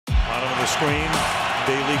the screen.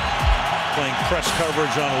 Bailey playing press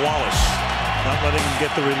coverage on Wallace. Not letting him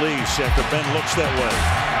get the release after Ben looks that way.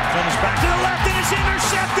 Comes back to the left and is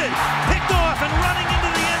intercepted. Picked off and running into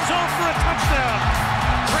the end zone for a touchdown.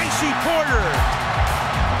 Tracy Porter.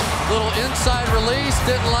 Little inside release,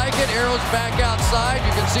 didn't like it. Arrows back outside.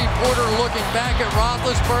 You can see Porter looking back at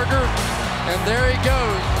Roethlisberger. And there he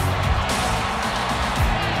goes.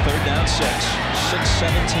 3rd down 6.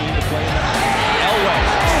 6:17 to play in the half. Elway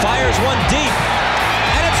fires one deep.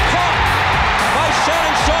 And it's caught by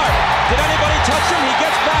Shannon Sharp. Did anybody touch him? He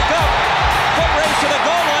gets back up. Foot race to the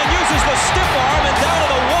goal line. Uses the stiff arm and down to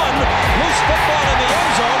the 1. Loose football in the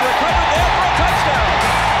end zone. Recovered there for a touchdown.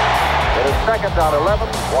 It is 2nd down 11.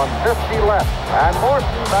 1:50 left. And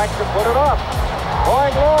Morton back to put it up.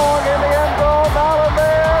 Going long in the end zone. Now and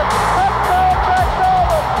there. Touchdown, Jack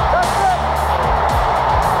Dalton. That's it.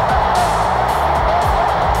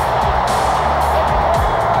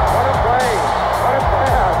 What a play. What a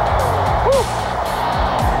pass. Woo.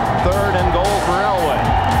 3rd and goal for Elway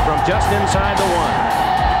from just inside the 1.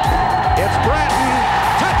 It's Bratton.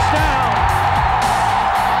 Touchdown.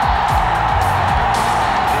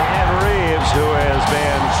 And Reeves, who has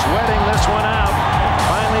been sweating this one out,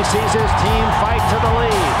 finally sees his team fight to the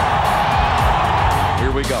lead.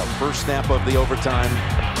 Here we go. First snap of the overtime.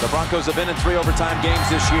 The Broncos have been in 3 overtime games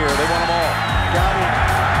this year. They won them all. Got him.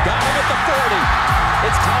 Got him at the 40.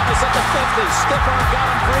 It's Thomas at the 50. Stiff arm got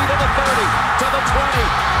him free to the 30. To the 20.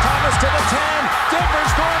 Thomas to the 10.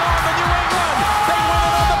 Denver's going on the New England. They win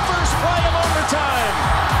it on the first play of overtime.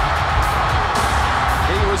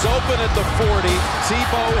 He was open at the 40.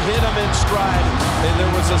 Tebow hit him in stride. And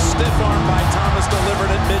there was a stiff arm by Thomas delivered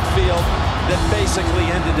at midfield that basically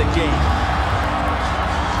ended the game.